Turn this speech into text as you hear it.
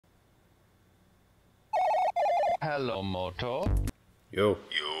Hello, Moto. Yo.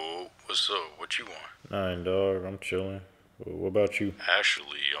 Yo, what's up? What you want? Nine, dog. I'm chilling. What about you?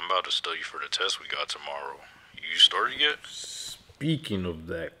 Actually, I'm about to study for the test we got tomorrow. You started yet? Speaking of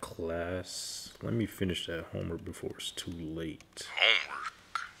that class, let me finish that homework before it's too late.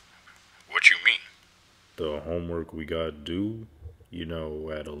 Homework? What you mean? The homework we got due, at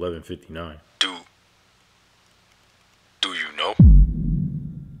 11:59. Do you know?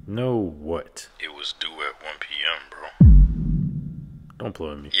 Know what? It was due at 1 p.m., bro. Don't play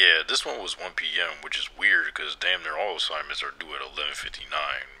with me. Yeah, this one was 1 p.m., which is weird because damn near all assignments are due at 11:59.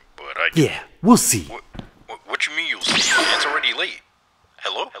 But I can... Yeah, we'll see. What you mean you'll see? It's already late.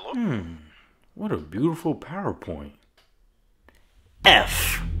 Hello? What a beautiful PowerPoint.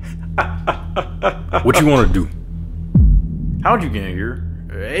 F. What you want to do? How'd you get here?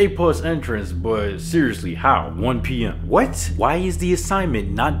 A+ entrance, but seriously, how? 1 p.m. What? Why is the assignment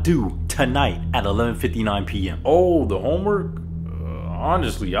not due tonight at 11:59 p.m.? Oh, the homework?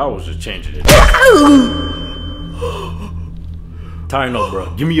 Honestly, I was just changing it. Time up,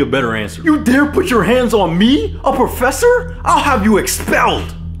 bro. Give me a better answer. You dare put your hands on me? A professor? I'll have you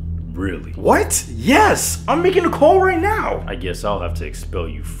expelled! Really? What? Yes! I'm making a call right now! I guess I'll have to expel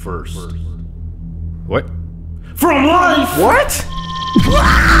you first. What? From life! What?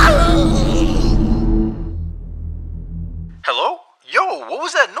 Hello? Yo, what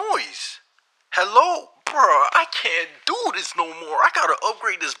was that noise? Hello? Bruh, I can't do this no more. I gotta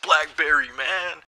upgrade this BlackBerry, man.